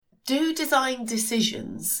Do design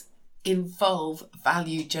decisions involve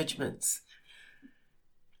value judgments?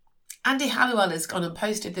 Andy Halliwell has gone and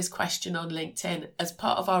posted this question on LinkedIn as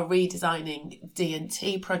part of our Redesigning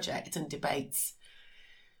D&T project and debates.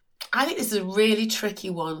 I think this is a really tricky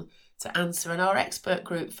one to answer, and our expert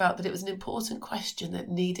group felt that it was an important question that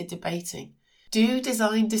needed debating. Do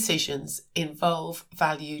design decisions involve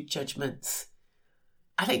value judgments?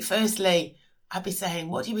 I think firstly, I'd be saying,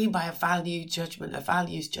 what do you mean by a value judgment, a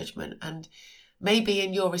values judgment? And maybe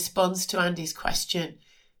in your response to Andy's question,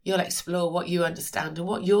 you'll explore what you understand and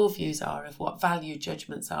what your views are of what value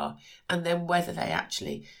judgments are, and then whether they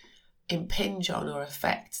actually impinge on or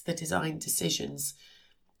affect the design decisions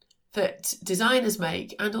that designers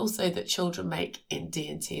make and also that children make in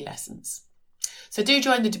D&T lessons. So do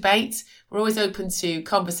join the debate. We're always open to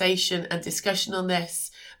conversation and discussion on this.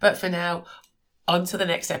 But for now, on to the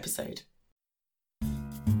next episode.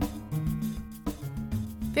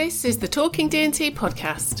 This is the Talking D&T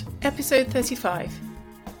podcast, episode 35.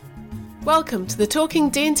 Welcome to the Talking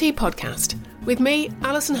D&T podcast with me,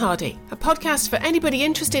 Alison Hardy, a podcast for anybody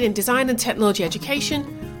interested in design and technology education,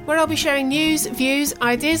 where I'll be sharing news, views,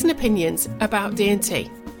 ideas and opinions about D&T.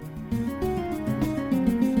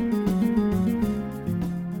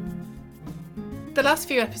 The last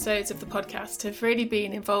few episodes of the podcast have really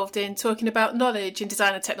been involved in talking about knowledge in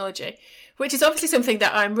design and technology, which is obviously something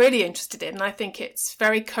that I'm really interested in, and I think it's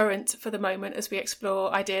very current for the moment as we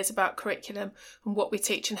explore ideas about curriculum and what we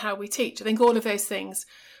teach and how we teach. I think all of those things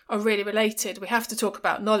are really related. We have to talk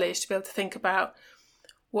about knowledge to be able to think about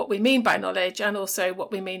what we mean by knowledge and also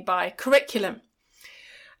what we mean by curriculum.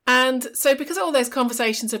 And so because all those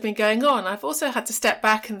conversations have been going on, I've also had to step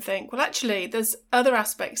back and think, well, actually, there's other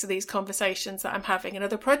aspects of these conversations that I'm having and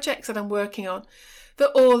other projects that I'm working on that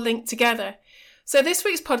all link together. So this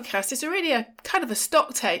week's podcast is really a kind of a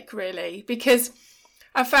stock take, really, because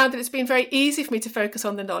I've found that it's been very easy for me to focus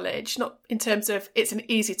on the knowledge, not in terms of it's an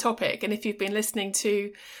easy topic. And if you've been listening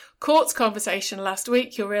to Court's conversation last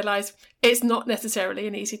week, you'll realise it's not necessarily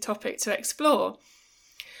an easy topic to explore.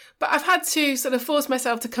 But I've had to sort of force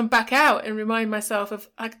myself to come back out and remind myself of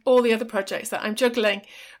like all the other projects that I'm juggling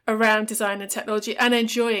around design and technology and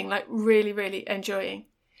enjoying, like really, really enjoying.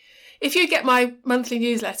 If you get my monthly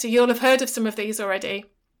newsletter, you'll have heard of some of these already,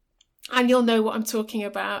 and you'll know what I'm talking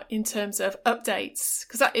about in terms of updates,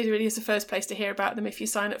 because that really is the first place to hear about them if you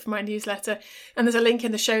sign up for my newsletter. And there's a link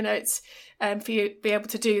in the show notes for you to be able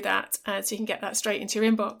to do that, so you can get that straight into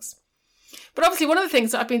your inbox. But obviously one of the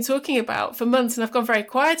things that I've been talking about for months and I've gone very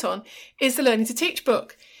quiet on is the Learning to Teach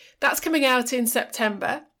book. That's coming out in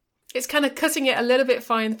September. It's kind of cutting it a little bit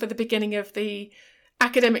fine for the beginning of the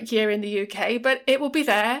academic year in the UK, but it will be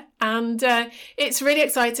there, and it's really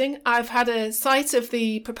exciting. I've had a sight of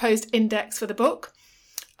the proposed index for the book.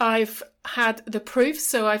 I've had the proofs,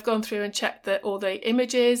 so I've gone through and checked that all the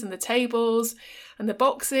images and the tables and the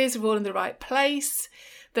boxes are all in the right place,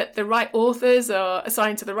 that the right authors are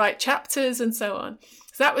assigned to the right chapters and so on.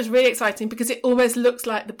 So that was really exciting because it almost looks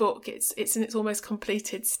like the book. It's in its almost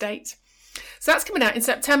completed state. So that's coming out in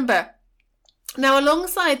September. Now,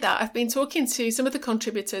 alongside that, I've been talking to some of the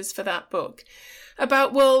contributors for that book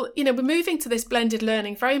about, well, we're moving to this blended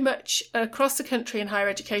learning very much across the country in higher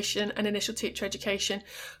education and initial teacher education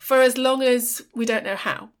for as long as we don't know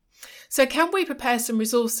how. So can we prepare some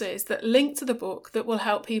resources that link to the book that will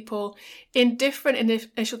help people in different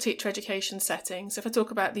initial teacher education settings? If I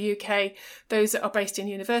talk about the UK, those that are based in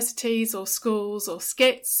universities or schools or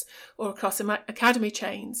SCITs or across academy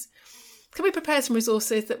chains, can we prepare some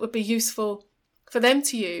resources that would be useful for them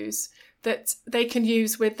to use, that they can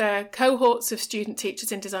use with their cohorts of student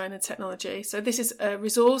teachers in design and technology? So this is a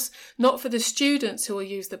resource not for the students who will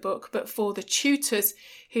use the book, but for the tutors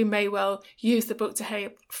who may well use the book to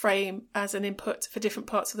help frame as an input for different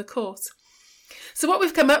parts of the course. So what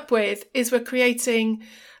we've come up with is we're creating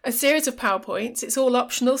a series of PowerPoints. It's all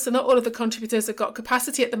optional, so not all of the contributors have got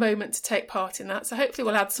capacity at the moment to take part in that. So hopefully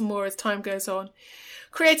we'll add some more as time goes on.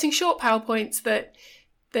 Creating short PowerPoints that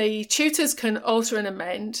the tutors can alter and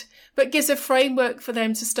amend, but gives a framework for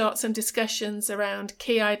them to start some discussions around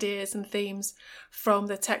key ideas and themes from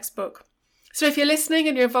the textbook. So if you're listening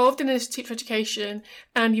and you're involved in teacher education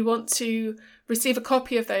and you want to receive a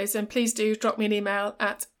copy of those, then please do drop me an email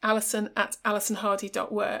at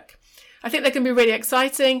alison@alisonhardy.work. I think they can be really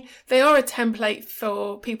exciting. They are a template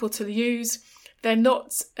for people to use. They're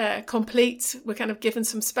not complete. We're kind of given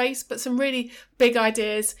some space, but some really big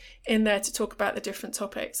ideas in there to talk about the different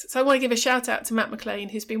topics. So I want to give a shout out to Matt McLean,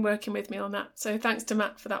 who's been working with me on that. So thanks to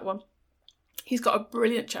Matt for that one. He's got a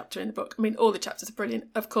brilliant chapter in the book. I mean, all the chapters are brilliant,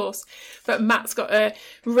 of course, but Matt's got a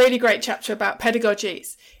really great chapter about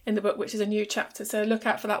pedagogies in the book, which is a new chapter. So look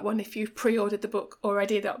out for that one if you've pre-ordered the book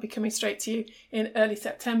already. That'll be coming straight to you in early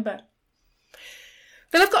September.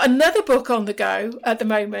 Then I've got another book on the go at the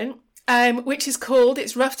moment, which is called,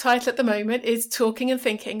 its rough title at the moment is Talking and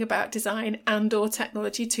Thinking About Design and/or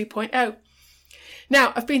Technology 2.0.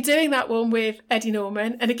 Now, I've been doing that one with Eddie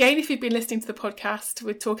Norman. And again, if you've been listening to the podcast,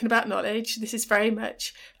 we're talking about knowledge. This is very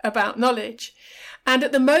much about knowledge. And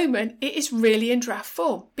at the moment, it is really in draft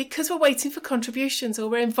form because we're waiting for contributions, or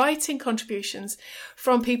we're inviting contributions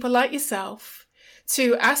from people like yourself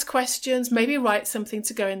to ask questions, maybe write something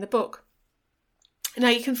to go in the book. Now,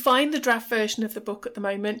 you can find the draft version of the book at the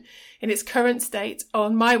moment in its current state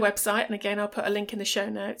on my website. And again, I'll put a link in the show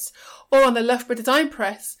notes, or on the Loughborough Design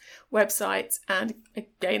Press website. And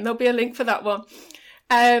again, there'll be a link for that one.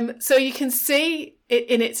 So you can see it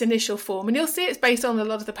in its initial form, and you'll see it's based on a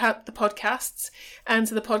lot of the podcasts, and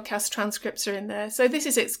so the podcast transcripts are in there. So this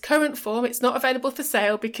is its current form. It's not available for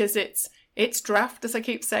sale because it's draft, as I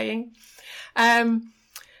keep saying. Have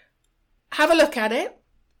a look at it.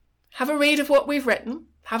 Have a read of what we've written.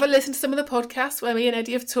 Have a listen to some of the podcasts where me and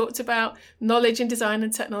Eddie have talked about knowledge in design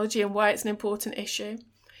and technology and why it's an important issue.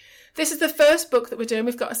 This is the first book that we're doing.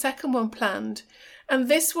 We've got a second one planned. And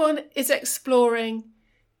this one is exploring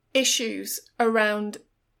issues around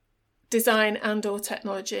design and/or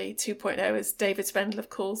technology 2.0, as David Spendlove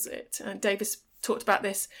calls it. And David's talked about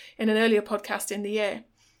this in an earlier podcast in the year.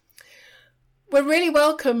 We're really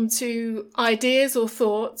welcome to ideas or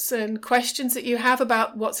thoughts and questions that you have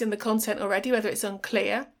about what's in the content already, whether it's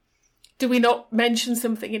unclear. Do we not mention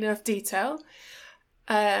something in enough detail?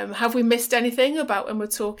 Have we missed anything about when we're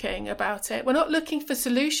talking about it? We're not looking for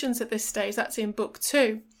solutions at this stage. That's in book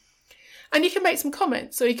 2. And you can make some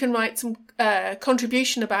comments, or you can write some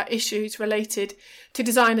contribution about issues related to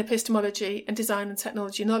design epistemology and design and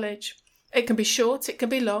technology knowledge. It can be short, it can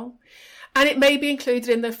be long. And it may be included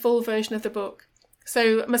in the full version of the book.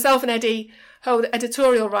 So myself and Eddie hold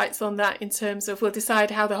editorial rights on that in terms of we'll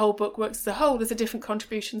decide how the whole book works as a whole as the different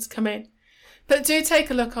contributions come in. But do take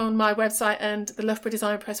a look on my website and the Loughborough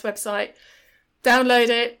Design Press website. Download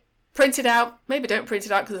it, print it out. Maybe don't print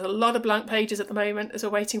it out because there's a lot of blank pages at the moment as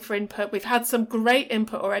we're waiting for input. We've had some great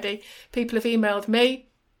input already. People have emailed me,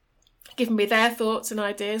 given me their thoughts and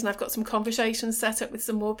ideas, and I've got some conversations set up with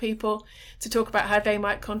some more people to talk about how they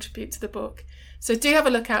might contribute to the book. So do have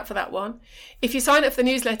a look out for that one. If you sign up for the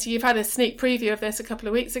newsletter, you've had a sneak preview of this a couple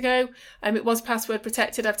of weeks ago. It was password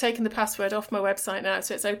protected. I've taken the password off my website now,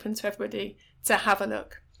 so it's open to everybody to have a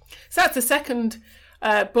look. So that's the second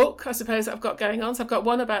book, I suppose, that I've got going on. So I've got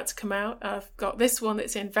one about to come out. I've got this one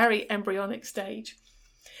that's in very embryonic stage.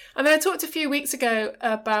 And then I talked a few weeks ago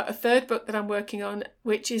about a third book that I'm working on,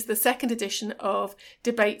 which is the second edition of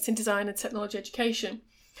Debates in Design and Technology Education.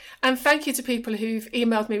 And thank you to people who've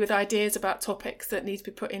emailed me with ideas about topics that need to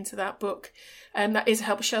be put into that book. And that is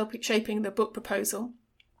help shaping the book proposal.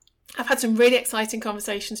 I've had some really exciting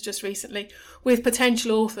conversations just recently with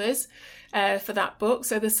potential authors for that book.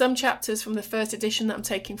 So there's some chapters from the first edition that I'm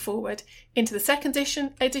taking forward into the second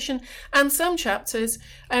edition, and some chapters,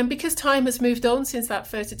 because time has moved on since that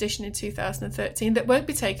first edition in 2013, that won't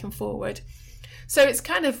be taken forward. So it's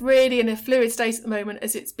kind of really in a fluid state at the moment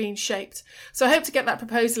as it's being shaped. So I hope to get that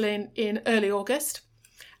proposal in early August.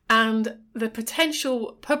 And the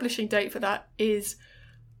potential publishing date for that is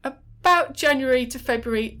about January to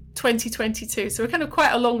February 2022. So we're kind of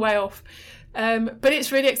quite a long way off. But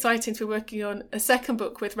it's really exciting to be working on a second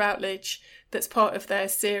book with Routledge that's part of their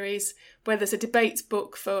series, where there's a debate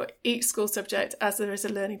book for each school subject as there is a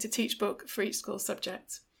learning to teach book for each school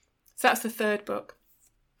subject. So that's the third book.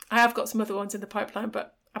 I have got some other ones in the pipeline,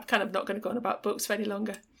 but I'm kind of not going to go on about books for any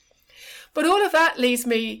longer. But all of that leads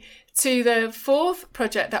me to the fourth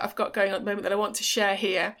project that I've got going on at the moment that I want to share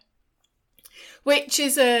here, which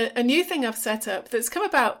is a new thing I've set up that's come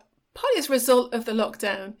about partly as a result of the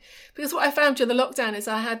lockdown. Because what I found during the lockdown is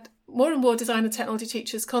I had more and more design and technology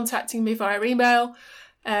teachers contacting me via email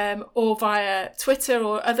or via Twitter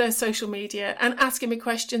or other social media and asking me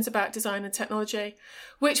questions about design and technology,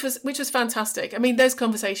 which was fantastic. I mean, those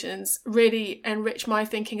conversations really enrich my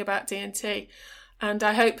thinking about D&T. And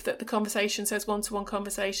I hope that the conversations, those one-to-one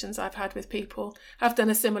conversations I've had with people, have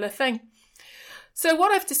done a similar thing. So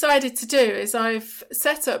what I've decided to do is I've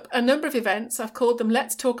set up a number of events. I've called them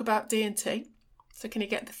Let's Talk About D&T. So can you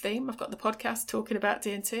get the theme? I've got the podcast talking about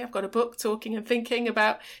D&T. I've got a book talking and thinking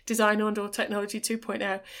about design and/or technology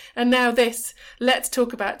 2.0. And now this, Let's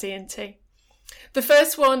Talk About D&T. The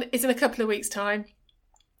first one is in a couple of weeks' time.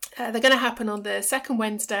 They're going to happen on the second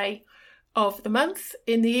Wednesday of the month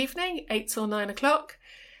in the evening, 8 till 9 o'clock.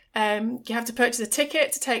 You have to purchase a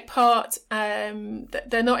ticket to take part.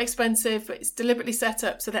 They're not expensive, but it's deliberately set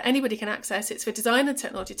up so that anybody can access. It's for design and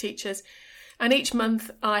technology teachers. And each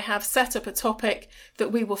month I have set up a topic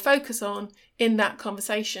that we will focus on in that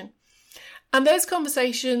conversation. And those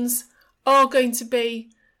conversations are going to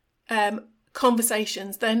be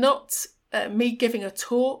conversations. They're not me giving a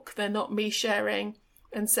talk. They're not me sharing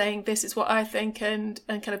and saying this is what I think and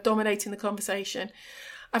kind of dominating the conversation.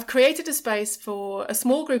 I've created a space for a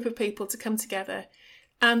small group of people to come together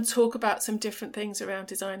and talk about some different things around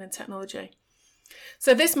design and technology.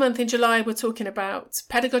 So this month in July, we're talking about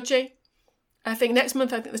pedagogy. I think next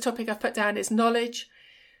month, the topic I've put down is knowledge.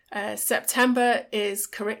 September is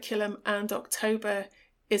curriculum, and October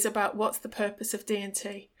is about what's the purpose of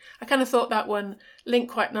D&T. I kind of thought that one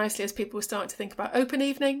linked quite nicely as people were starting to think about open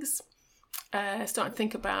evenings, starting to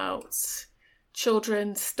think about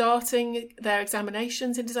children starting their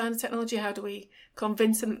examinations in design and technology. How do we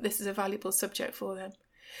convince them that this is a valuable subject for them?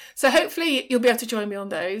 So hopefully you'll be able to join me on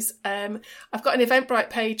those. I've got an Eventbrite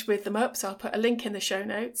page with them up, so I'll put a link in the show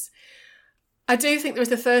notes. I do think there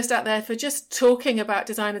is a thirst out there for just talking about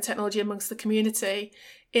design and technology amongst the community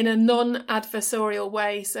in a non-adversarial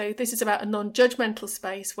way. So this is about a non-judgmental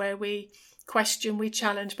space where we question, we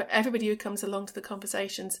challenge, but everybody who comes along to the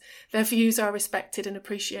conversations, their views are respected and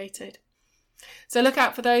appreciated. So look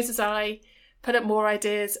out for those as I put up more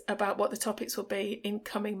ideas about what the topics will be in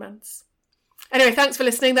coming months. Anyway, thanks for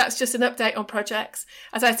listening. That's just an update on projects.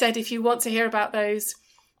 As I said, if you want to hear about those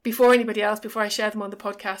before anybody else, before I share them on the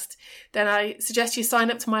podcast, then I suggest you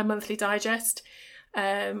sign up to my monthly digest.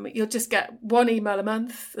 You'll just get one email a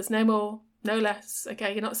month. There's no more, no less.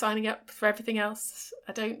 Okay, you're not signing up for everything else.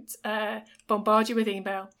 I don't bombard you with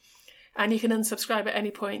email. And you can unsubscribe at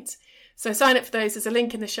any point. So sign up for those. There's a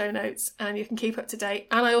link in the show notes and you can keep up to date.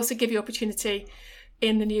 And I also give you opportunity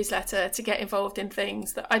in the newsletter to get involved in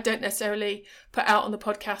things that I don't necessarily put out on the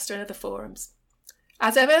podcast or in other forums.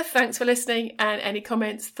 As ever, thanks for listening, and any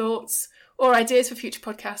comments, thoughts or ideas for future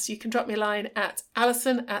podcasts, you can drop me a line at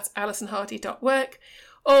alison@alisonhardy.work,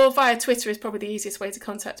 or via Twitter is probably the easiest way to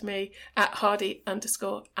contact me at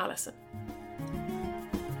hardy_Alison.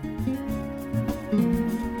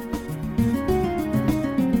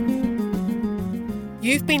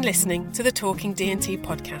 You've been listening to the Talking D&T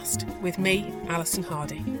podcast with me, Alison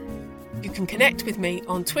Hardy. You can connect with me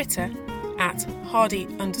on Twitter at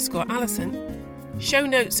hardy_Alison. Show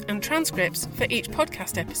notes and transcripts for each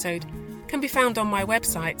podcast episode can be found on my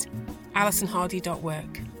website,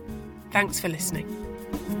 alisonhardy.work. Thanks for listening.